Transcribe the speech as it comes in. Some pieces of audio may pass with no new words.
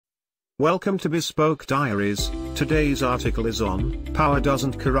Welcome to Bespoke Diaries. Today's article is on Power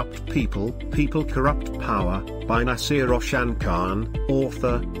Doesn't Corrupt People, People Corrupt Power, by Nasir Roshan Khan,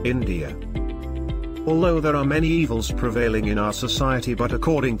 author, India. Although there are many evils prevailing in our society, but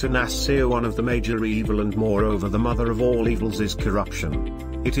according to Nasir, one of the major evil and moreover the mother of all evils is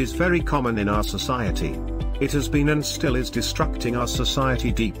corruption. It is very common in our society. It has been and still is destructing our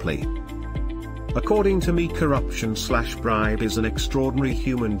society deeply. According to me, corruption/bribe is an extraordinary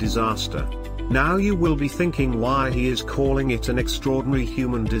human disaster. Now you will be thinking why he is calling it an extraordinary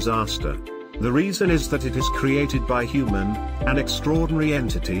human disaster. The reason is that it is created by human, an extraordinary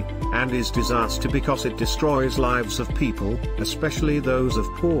entity, and is disaster because it destroys lives of people, especially those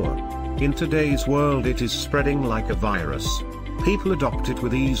of poor. In today's world it is spreading like a virus. People adopt it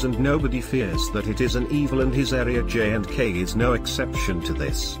with ease and nobody fears that it is an evil, and his area J&K is no exception to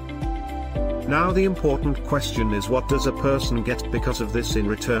this. Now the important question is, what does a person get because of this in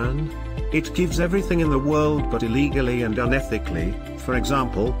return? It gives everything in the world but illegally and unethically. For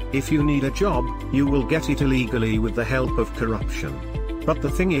example, if you need a job, you will get it illegally with the help of corruption. But the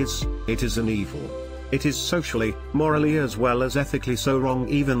thing is, it is an evil. It is socially, morally as well as ethically so wrong,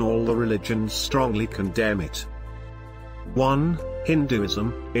 even all the religions strongly condemn it. 1.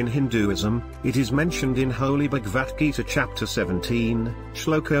 Hinduism. In Hinduism, it is mentioned in Holy Bhagavad Gita chapter 17,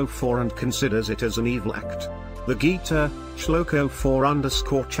 shloka 4, and considers it as an evil act. The Gita, shloka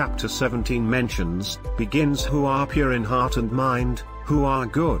 4 chapter 17 mentions, begins who are pure in heart and mind, who are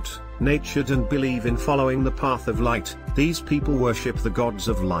good natured and believe in following the path of light, these people worship the gods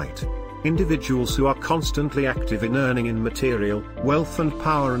of light. Individuals who are constantly active in earning in material, wealth and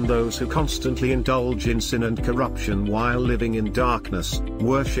power, and those who constantly indulge in sin and corruption while living in darkness,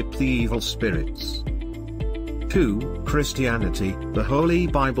 worship the evil spirits. 2. Christianity. The Holy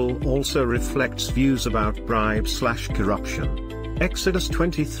Bible also reflects views about bribe/corruption. Exodus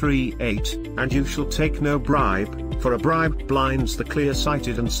 23:8, and you shall take no bribe, for a bribe blinds the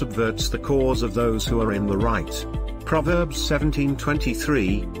clear-sighted and subverts the cause of those who are in the right. Proverbs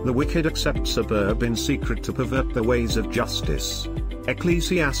 17:23, the wicked accepts a bribe in secret to pervert the ways of justice.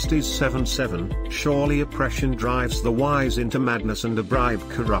 Ecclesiastes 7:7, surely oppression drives the wise into madness and a bribe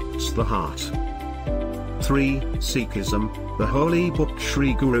corrupts the heart. 3. Sikhism. The holy book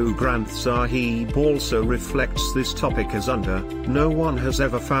Sri Guru Granth Sahib also reflects this topic as under, no one has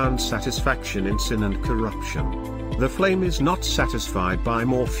ever found satisfaction in sin and corruption. The flame is not satisfied by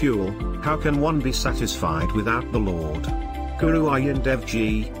more fuel, how can one be satisfied without the Lord? Guru Arjan Dev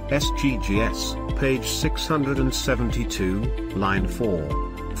Ji, SGGS, page 672, line 4.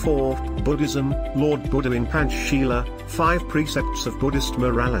 4. Buddhism. Lord Buddha in Panchshila, 5 precepts of Buddhist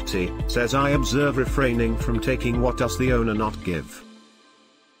morality, says, I observe refraining from taking what does the owner not give.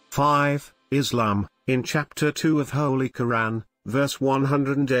 5. Islam. In chapter 2 of Holy Quran, verse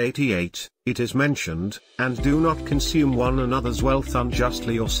 188, it is mentioned, and do not consume one another's wealth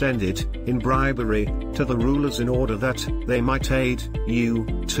unjustly or send it, in bribery, to the rulers in order that they might aid you,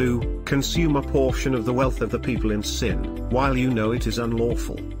 to consume a portion of the wealth of the people in sin, while you know it is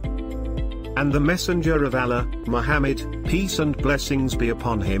unlawful. And the Messenger of Allah, Muhammad, peace and blessings be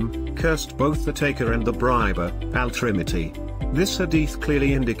upon him, cursed both the taker and the briber, al-Trimity. This hadith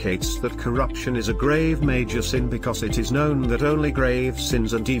clearly indicates that corruption is a grave major sin because it is known that only grave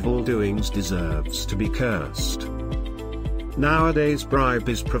sins and evil doings deserves to be cursed. Nowadays bribe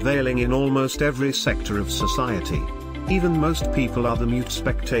is prevailing in almost every sector of society. Even most people are the mute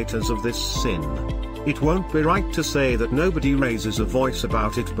spectators of this sin. It won't be right to say that nobody raises a voice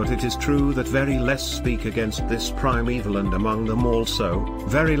about it, but it is true that very less speak against this prime evil, and among them also,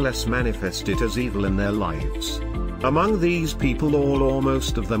 very less manifest it as evil in their lives. Among these people all or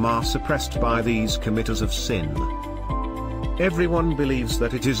most of them are suppressed by these committers of sin. Everyone believes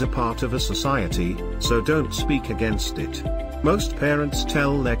that it is a part of a society, so don't speak against it. Most parents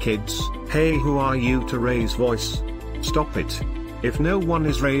tell their kids, hey, who are you to raise voice? Stop it. If no one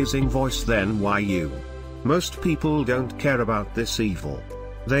is raising voice, then why you? Most people don't care about this evil.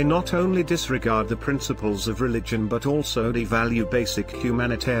 They not only disregard the principles of religion but also devalue basic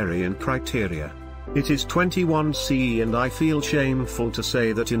humanitarian criteria. It is 21 CE, and I feel shameful to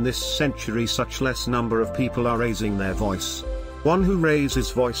say that in this century such less number of people are raising their voice. One who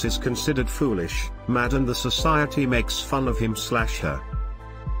raises voice is considered foolish, mad, and the society makes fun of him/her.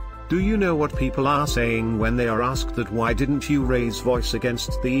 Do you know what people are saying when they are asked that why didn't you raise voice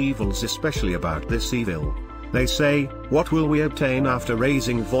against the evils, especially about this evil? They say, what will we obtain after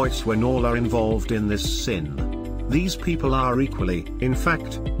raising voice when all are involved in this sin? These people are equally, in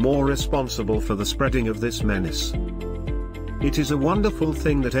fact, more responsible for the spreading of this menace. It is a wonderful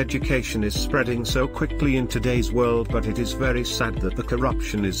thing that education is spreading so quickly in today's world, but it is very sad that the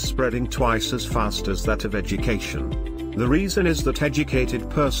corruption is spreading twice as fast as that of education. The reason is that educated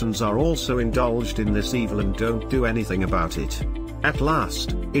persons are also indulged in this evil and don't do anything about it. At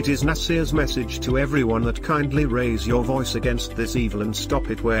last, it is Nasir's message to everyone that kindly raise your voice against this evil and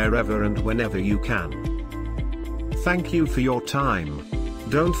stop it wherever and whenever you can. Thank you for your time.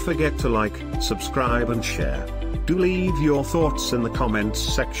 Don't forget to like, subscribe and share. Do leave your thoughts in the comments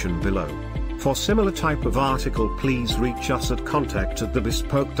section below. For similar type of article, please reach us at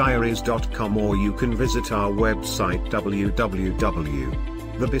contact@thebespokediaries.com, or you can visit our website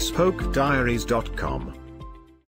www.thebespokediaries.com.